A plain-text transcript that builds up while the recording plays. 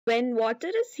When water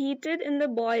is heated in the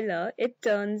boiler, it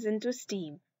turns into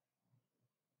steam.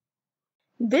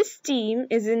 This steam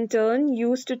is in turn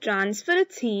used to transfer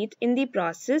its heat in the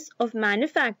process of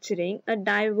manufacturing a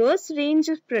diverse range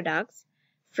of products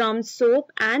from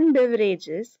soap and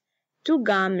beverages to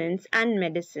garments and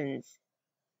medicines.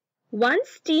 Once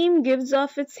steam gives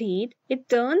off its heat, it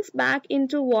turns back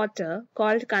into water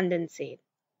called condensate.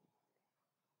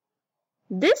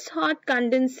 This hot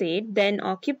condensate then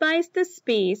occupies the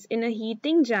space in a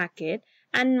heating jacket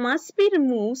and must be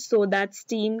removed so that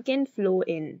steam can flow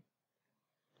in.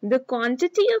 The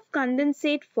quantity of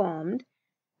condensate formed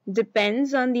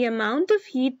depends on the amount of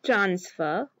heat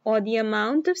transfer or the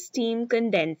amount of steam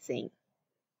condensing.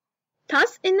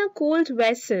 Thus, in a cold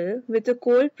vessel with a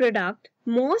cold product,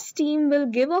 more steam will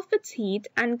give off its heat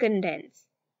and condense.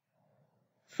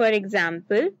 For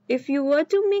example, if you were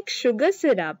to make sugar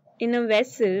syrup in a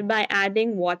vessel by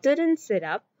adding water and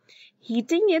syrup,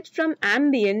 heating it from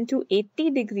ambient to 80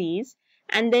 degrees,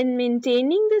 and then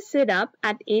maintaining the syrup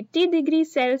at 80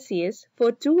 degrees Celsius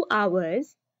for 2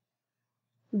 hours,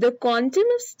 the quantum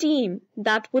of steam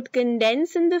that would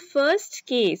condense in the first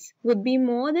case would be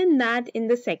more than that in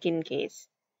the second case.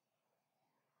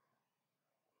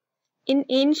 In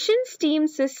ancient steam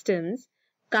systems,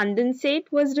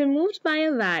 condensate was removed by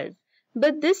a valve,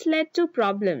 but this led to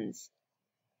problems.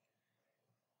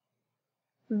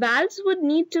 Valves would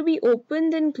need to be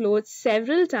opened and closed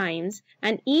several times,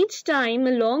 and each time,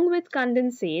 along with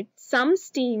condensate, some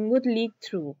steam would leak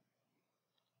through.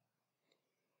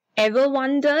 Ever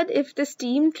wondered if the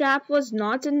steam trap was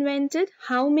not invented,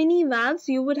 how many valves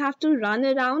you would have to run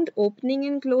around opening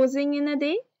and closing in a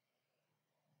day?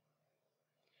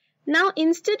 Now,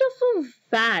 instead of a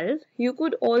valve, you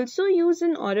could also use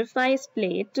an orifice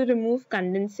plate to remove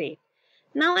condensate.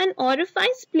 Now, an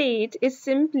orifice plate is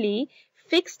simply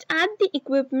fixed at the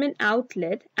equipment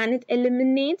outlet and it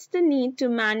eliminates the need to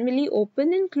manually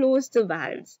open and close the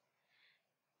valves.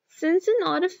 Since an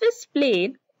orifice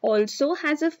plate also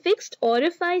has a fixed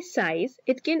orifice size,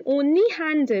 it can only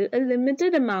handle a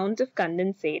limited amount of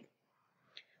condensate.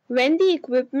 When the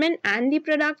equipment and the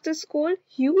product is cold,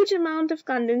 huge amount of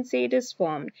condensate is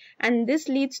formed and this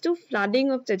leads to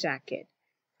flooding of the jacket.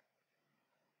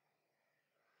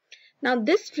 Now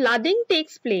this flooding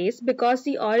takes place because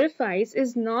the orifice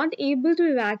is not able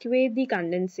to evacuate the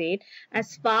condensate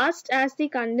as fast as the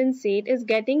condensate is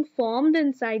getting formed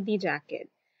inside the jacket.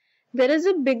 There is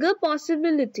a bigger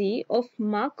possibility of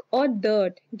muck or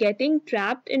dirt getting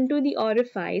trapped into the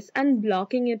orifice and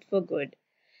blocking it for good.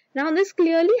 Now this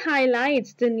clearly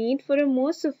highlights the need for a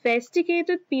more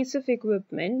sophisticated piece of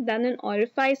equipment than an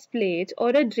orifice plate or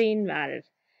a drain valve.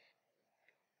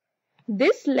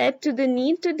 This led to the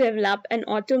need to develop an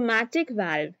automatic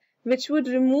valve which would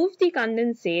remove the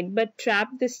condensate but trap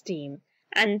the steam,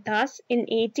 and thus in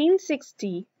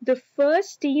 1860 the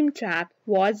first steam trap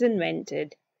was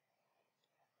invented.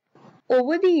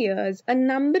 Over the years, a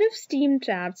number of steam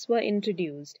traps were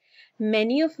introduced,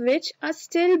 many of which are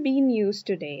still being used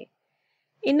today.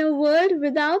 In a world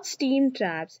without steam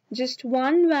traps, just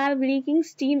one valve leaking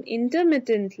steam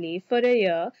intermittently for a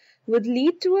year would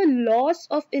lead to a loss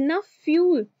of enough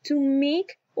fuel to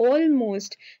make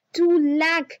almost 2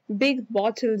 lakh big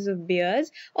bottles of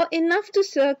beers or enough to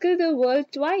circle the world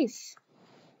twice.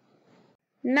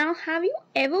 Now, have you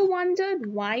ever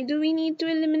wondered why do we need to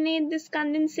eliminate this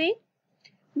condensate?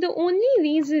 The only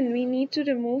reason we need to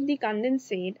remove the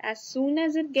condensate as soon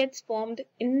as it gets formed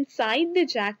inside the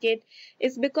jacket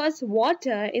is because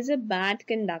water is a bad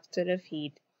conductor of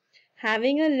heat.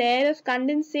 Having a layer of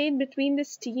condensate between the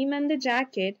steam and the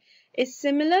jacket is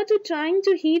similar to trying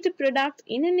to heat a product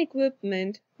in an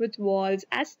equipment with walls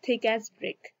as thick as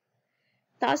brick.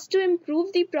 Thus, to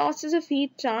improve the process of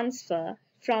heat transfer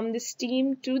from the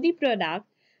steam to the product,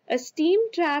 a steam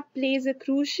trap plays a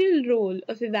crucial role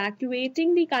of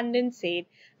evacuating the condensate,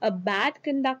 a bad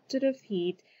conductor of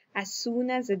heat, as soon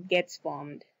as it gets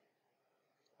formed.